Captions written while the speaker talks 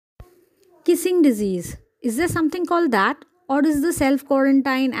Kissing disease. Is there something called that? Or is the self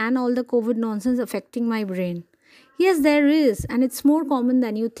quarantine and all the COVID nonsense affecting my brain? Yes, there is, and it's more common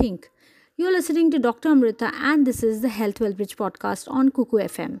than you think. You're listening to Dr. Amrita, and this is the Health Wellbridge podcast on Cuckoo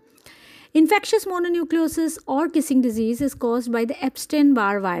FM. Infectious mononucleosis or kissing disease is caused by the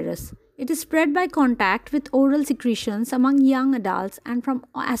Epstein-Barr virus. It is spread by contact with oral secretions among young adults and from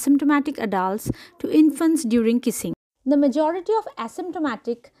asymptomatic adults to infants during kissing. The majority of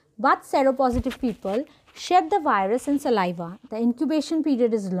asymptomatic but seropositive people shed the virus in saliva. The incubation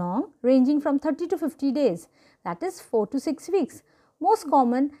period is long, ranging from 30 to 50 days, that is 4 to 6 weeks. Most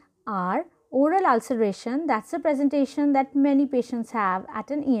common are oral ulceration, that's a presentation that many patients have at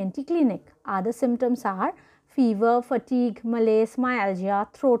an ENT clinic. Other symptoms are fever, fatigue, malaise, myalgia,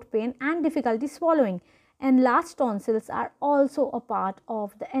 throat pain and difficulty swallowing. Enlarged tonsils are also a part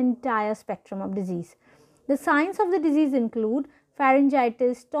of the entire spectrum of disease. The signs of the disease include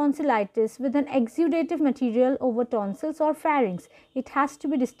pharyngitis, tonsillitis with an exudative material over tonsils or pharynx. It has to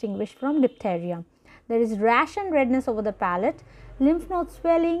be distinguished from diphtheria. There is rash and redness over the palate, lymph node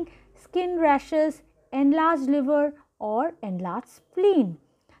swelling, skin rashes, enlarged liver or enlarged spleen.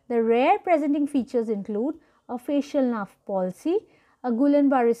 The rare presenting features include a facial nerve palsy, a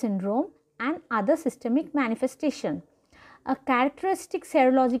Guillain-Barré syndrome and other systemic manifestation. A characteristic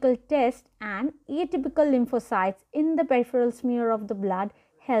serological test and atypical lymphocytes in the peripheral smear of the blood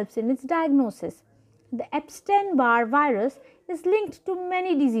helps in its diagnosis. The Epstein-Barr virus is linked to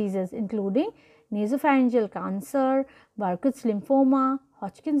many diseases including nasopharyngeal cancer, Burkitt's lymphoma,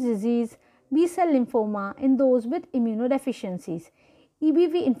 Hodgkin's disease, B-cell lymphoma in those with immunodeficiencies.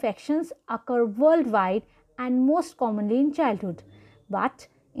 EBV infections occur worldwide and most commonly in childhood. But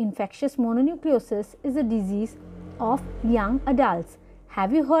infectious mononucleosis is a disease of young adults.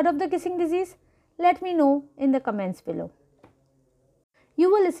 Have you heard of the kissing disease? Let me know in the comments below.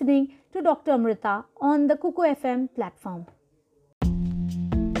 You were listening to Dr. Amrita on the Cuckoo FM platform.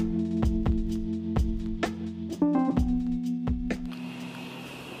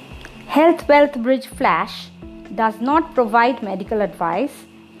 Health Wealth Bridge Flash does not provide medical advice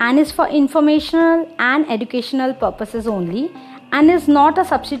and is for informational and educational purposes only and is not a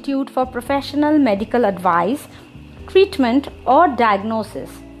substitute for professional medical advice, treatment or diagnosis.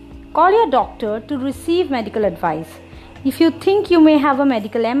 Call your doctor to receive medical advice. If you think you may have a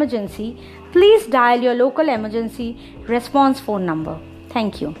medical emergency, please dial your local emergency response phone number.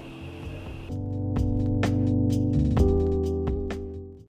 Thank you.